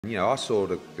You know, I saw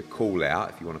the call out,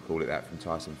 if you want to call it that, from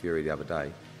Tyson Fury the other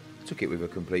day. I took it with a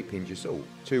complete pinch of salt.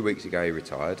 2 weeks ago he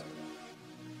retired.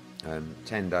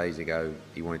 10 days ago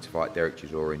he wanted to fight Derek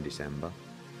Chisora in December.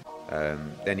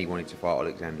 Then he wanted to fight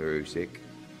Alexander Usyk.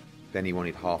 Then he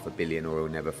wanted $500 million or he'll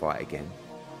never fight again.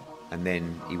 And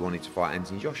then he wanted to fight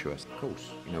Anthony Joshua. Of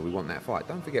course, you know, we want that fight.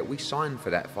 Don't forget, we signed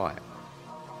for that fight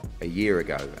a year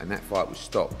ago, and that fight was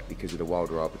stopped because of the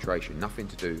Wilder arbitration. Nothing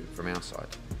to do from our side.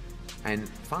 And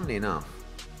funnily enough,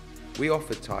 we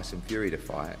offered Tyson Fury to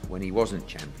fight when he wasn't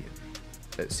champion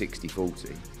at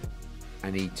 60-40,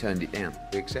 and he turned it down.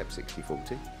 We accept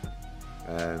 60-40.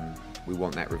 We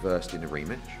want that reversed in a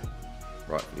rematch,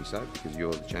 rightfully so, because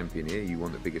you're the champion here, you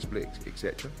want the biggest split,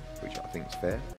 etc., which I think is fair.